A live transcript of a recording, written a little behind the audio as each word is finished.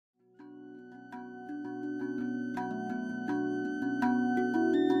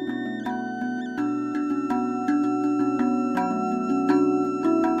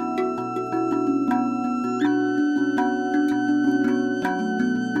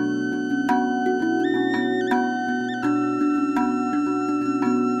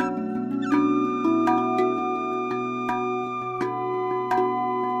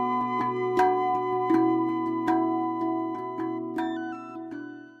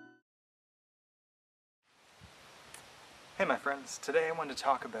my friends, today I wanted to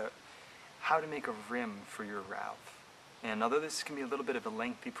talk about how to make a rim for your rav. And although this can be a little bit of a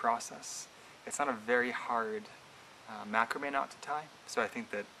lengthy process, it's not a very hard macrame knot to tie, so I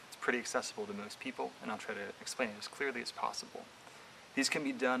think that it's pretty accessible to most people, and I'll try to explain it as clearly as possible. These can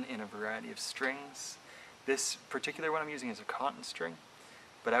be done in a variety of strings. This particular one I'm using is a cotton string,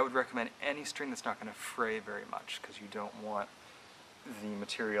 but I would recommend any string that's not going to fray very much, because you don't want the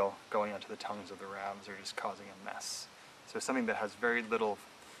material going onto the tongues of the ravs or just causing a mess. So something that has very little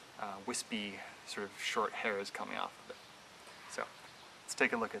wispy sort of short hairs coming off of it. So let's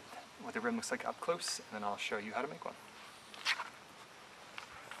take a look at what the rim looks like up close, and then I'll show you how to make one.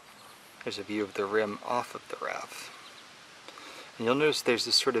 There's a view of the rim off of the rav. And you'll notice there's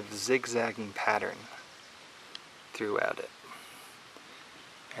this sort of zigzagging pattern throughout it.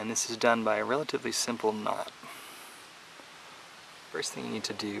 And this is done by a relatively simple knot. First thing you need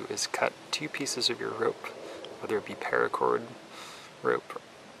to do is cut 2 pieces of your rope, whether it be para-chord rope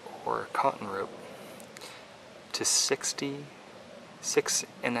or cotton rope, to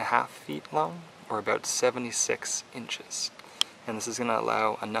 66.5 feet long, or about 76 inches. And this is going to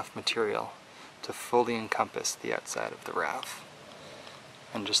allow enough material to fully encompass the outside of the rav.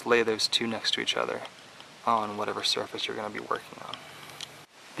 And just lay those 2 next to each other on whatever surface you're going to be working on.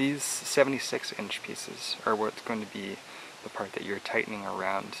 These 76-inch pieces are what's going to be the part that you're tightening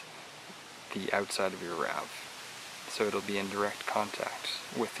around the outside of your rav. So it'll be in direct contact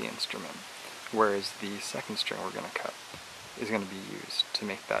with the instrument, whereas the second string we're going to cut is going to be used to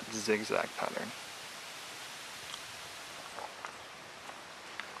make that zigzag pattern.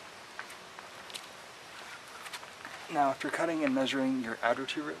 Now after cutting and measuring your outer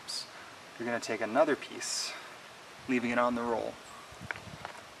 2 ribs, you're going to take another piece, leaving it on the roll,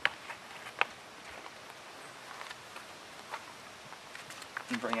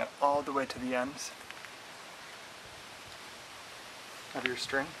 and bring it all the way to the end of your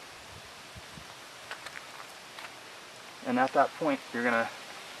string. And at that point, you're going to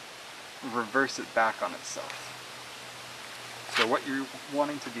reverse it back on itself. So what you're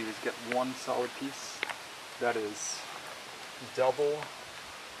wanting to do is get one solid piece that is double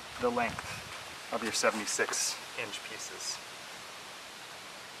the length of your 76-inch pieces.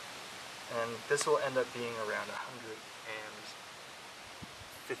 And this will end up being around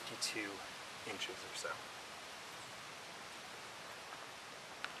 152 inches or so.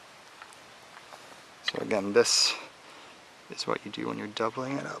 So again, this is what you do when you're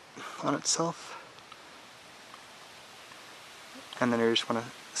doubling it up on itself. And then you just want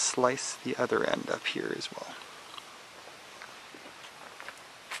to slice the other end up here as well.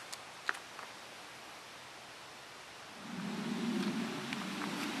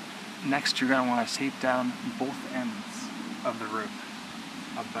 Next, you're going to want to tape down both ends of the rope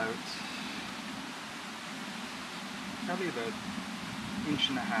about, probably about 1.5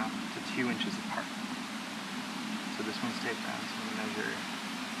 inches to 2 inches apart. So this one's taped down, so I'm going to measure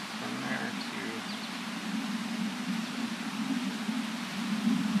from there to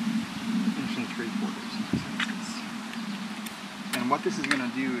 1.75 inches. And what this is going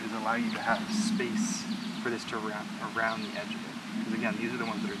to do is allow you to have space for this to wrap around the edge of it. Because again, these are the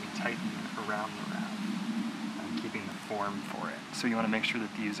ones that are being tightened around the rav, keeping the form for it. So you want to make sure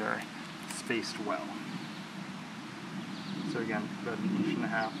that these are spaced well. So again, about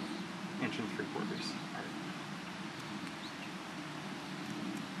 1.5 inches, 1.75 inches apart.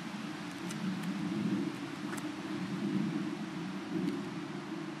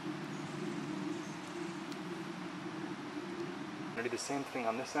 I'm going to do the same thing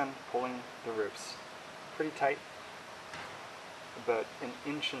on this end, pulling the ropes pretty tight, about 1.75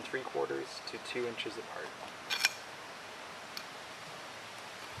 inches to 2 inches apart.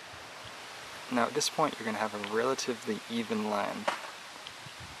 Now at this point you're going to have a relatively even line,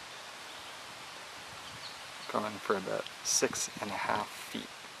 going for about 6.5 feet.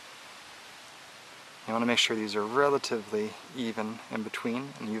 You want to make sure these are relatively even in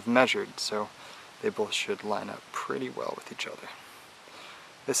between, and you've measured, so they both should line up pretty well with each other.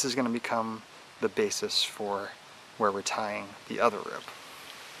 This is going to become the basis for where we're tying the other rope.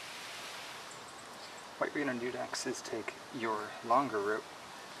 What you're going to do next is take your longer rope,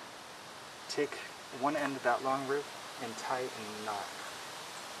 take one end of that long rope and tie it in a knot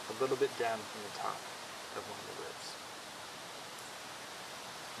a little bit down from the top of one of the ropes.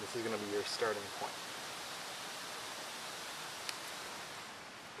 This is going to be your starting point.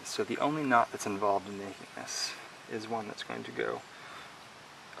 So the only knot that's involved in making this is one that's going to go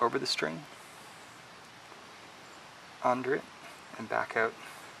over the string, under it, and back out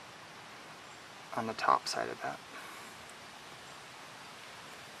on the top side of that.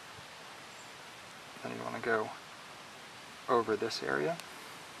 Then you want to go over this area,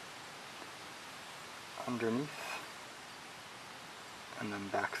 underneath, and then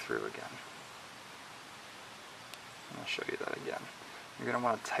back through again. And I'll show you that again. You're going to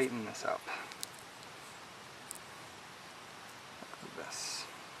want to tighten this up. Like this.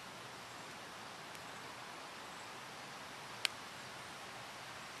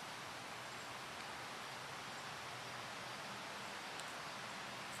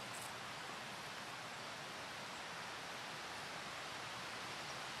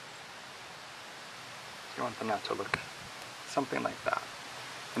 You want the knot to look something like that.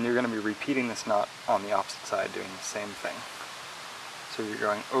 And you're going to be repeating this knot on the opposite side, doing the same thing. So you're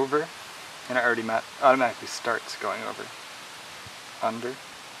going over, and it already automatically starts going over. Under.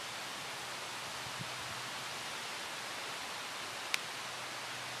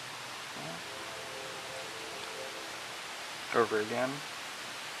 Over again.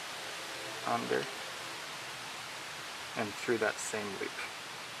 Under. And through that same loop.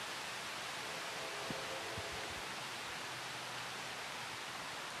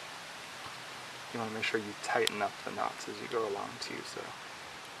 You want to make sure you tighten up the knots as you go along too, so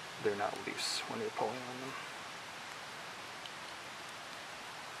they're not loose when you're pulling on them.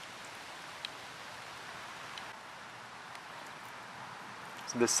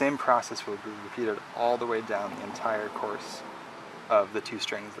 So the same process will be repeated all the way down the entire course of the 2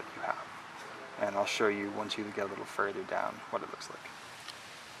 strings that you have. And I'll show you once you get a little further down what it looks like.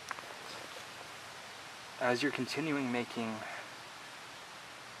 As you're continuing making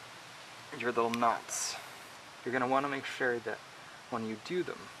your little knots, you're going to want to make sure that when you do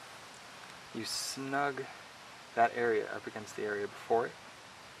them, you snug that area up against the area before it,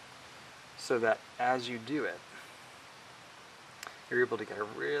 so that as you do it, you're able to get a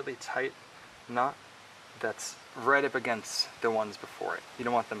really tight knot that's right up against the ones before it. You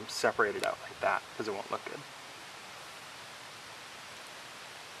don't want them separated out like that, because it won't look good.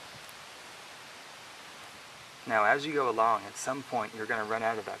 Now as you go along, at some point you're going to run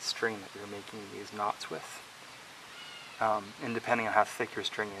out of that string that you're making these knots with. And depending on how thick your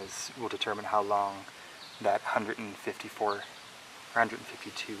string is, will determine how long that 154 or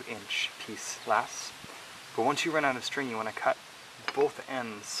 152 inch piece lasts. But once you run out of string, you want to cut both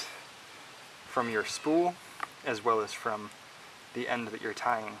ends from your spool as well as from the end that you're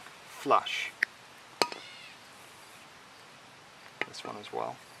tying flush. This one as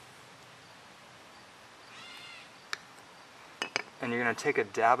well. And you're going to take a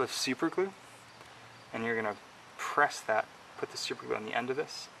dab of super glue and you're going to press that, put the super glue on the end of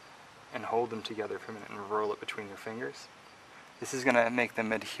this and hold them together for a minute and roll it between your fingers. This is going to make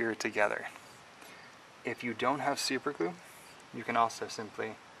them adhere together. If you don't have super glue, you can also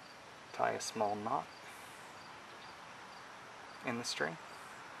simply tie a small knot in the string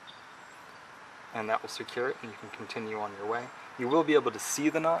and that will secure it and you can continue on your way. You will be able to see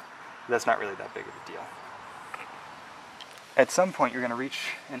the knot, but that's not really that big of a deal. At some point you're going to reach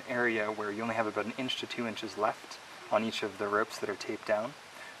an area where you only have about 1 inch to 2 inches left on each of the ropes that are taped down.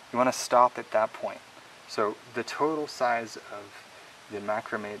 You want to stop at that point. So the total size of the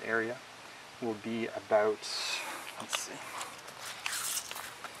macrame area will be about, let's see,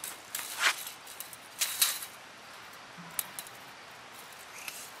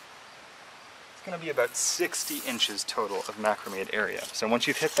 it's going to be about 60 inches total of macrame area. So once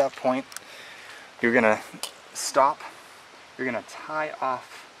you've hit that point, you're going to stop. You're going to tie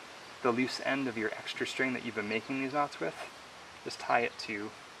off the loose end of your extra string that you've been making these knots with. Just tie it to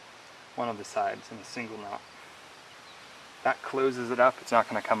one of the sides in a single knot. That closes it up. It's not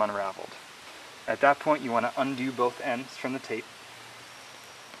going to come unraveled. At that point, you want to undo both ends from the tape.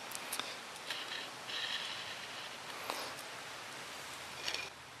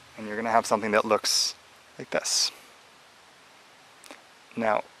 And you're going to have something that looks like this.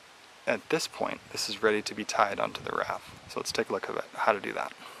 Now, at this point, this is ready to be tied onto the raft. So let's take a look at how to do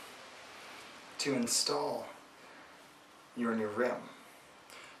that. To install your new rim,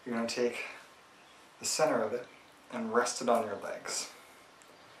 you're going to take the center of it and rest it on your legs.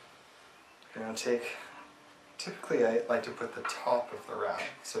 You're going to take, typically I like to put the top of the raft,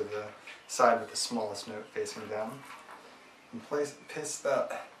 so the side with the smallest note facing down, and place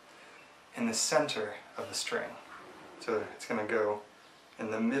that in the center of the string. So it's going to go in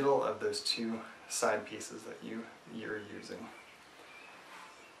the middle of those 2 side pieces that you're using.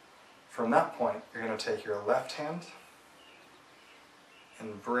 From that point, you're going to take your left hand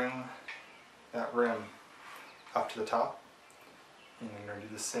and bring that rim up to the top, and you're going to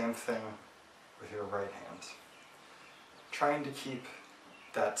do the same thing with your right hand. Trying to keep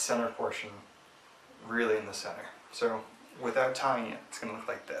that center portion really in the center. So without tying it, it's going to look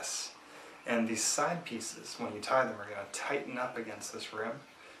like this. And these side pieces, when you tie them, are going to tighten up against this rim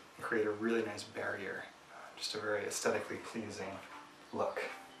and create a really nice barrier. Just a very aesthetically pleasing look.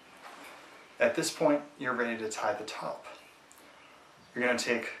 At this point, you're ready to tie the top. You're going to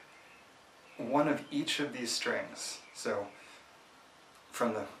take one of each of these strings, so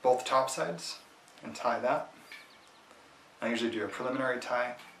from both top sides, and tie that. I usually do a preliminary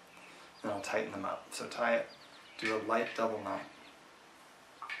tie, and I'll tighten them up. So tie it, do a light double knot.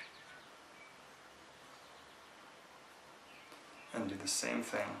 And do the same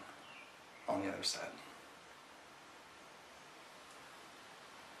thing on the other side.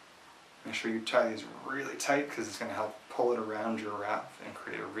 Make sure you tie these really tight because it's going to help pull it around your wrap and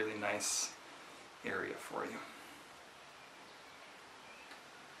create a really nice area for you.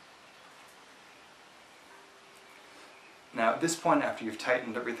 Now at this point, after you've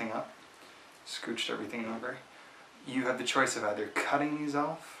tightened everything up, scooched everything over, you have the choice of either cutting these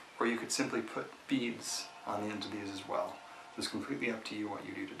off or you could simply put beads on the ends of these as well. So it's completely up to you what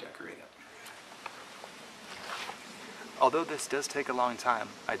you do to decorate it. Although this does take a long time,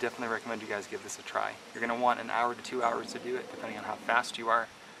 I definitely recommend you guys give this a try. You're going to want 1 hour to 2 hours to do it, depending on how fast you are,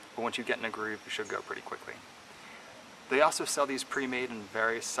 but once you get in a groove, it should go pretty quickly. They also sell these pre-made in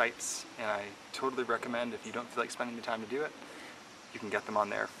various sites, and I totally recommend if you don't feel like spending the time to do it, you can get them on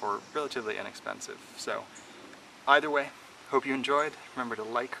there for relatively inexpensive. So either way, hope you enjoyed. Remember to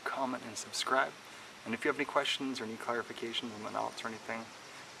like, comment, and subscribe. And if you have any questions or need clarifications on the knots or anything,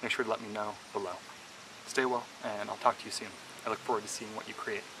 make sure to let me know below. Stay well, and I'll talk to you soon. I look forward to seeing what you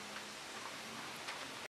create.